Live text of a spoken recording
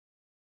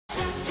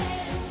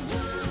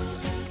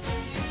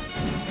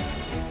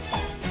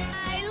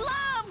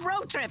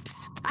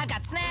trips. I've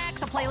got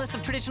snacks, a playlist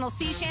of traditional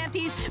sea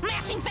shanties,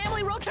 matching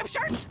family road trip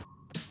shirts.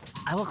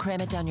 I will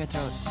cram it down your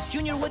throat.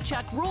 Junior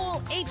Woodchuck,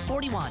 Rule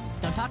 841.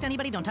 Don't talk to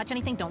anybody, don't touch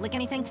anything, don't lick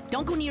anything,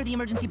 don't go near the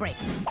emergency brake.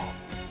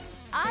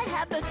 I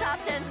have the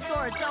top 10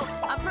 scores, so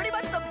I'm pretty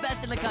much the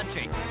best in the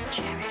country.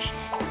 Cherish it.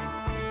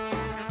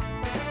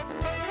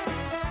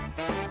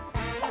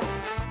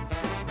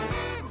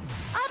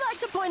 I'd like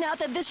to point out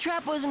that this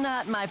trap was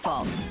not my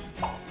fault.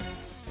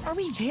 Are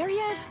we there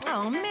yet?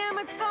 Oh man,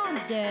 my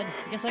phone's dead.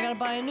 Guess I gotta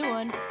buy a new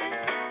one.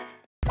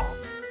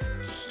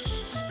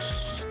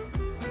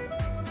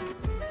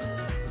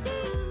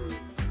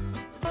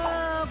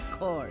 Of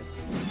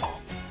course.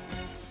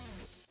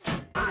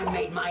 I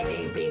made my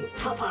name being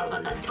tougher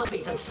than the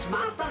toughies and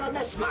smarter than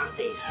the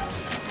smarties.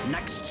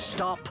 Next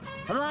stop,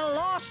 the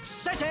lost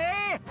city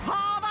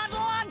of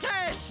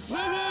Atlantis!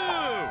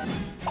 Woohoo!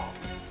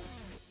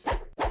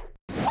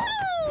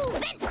 Woo!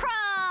 Vent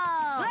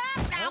crawl!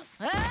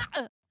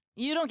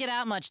 You don't get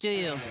out much, do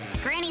you?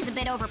 Granny's a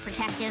bit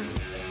overprotective,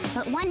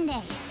 but one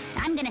day,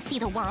 I'm gonna see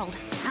the world.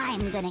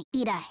 I'm gonna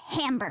eat a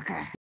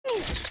hamburger.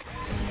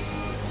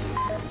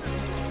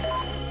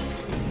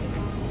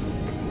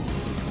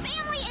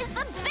 Family is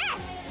the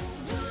best!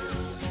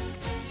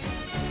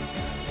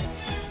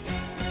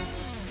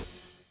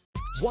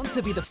 Want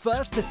to be the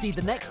first to see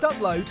the next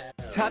upload?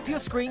 Tap your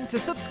screen to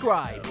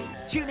subscribe.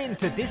 Tune in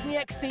to Disney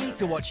XD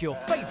to watch your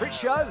favorite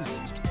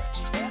shows.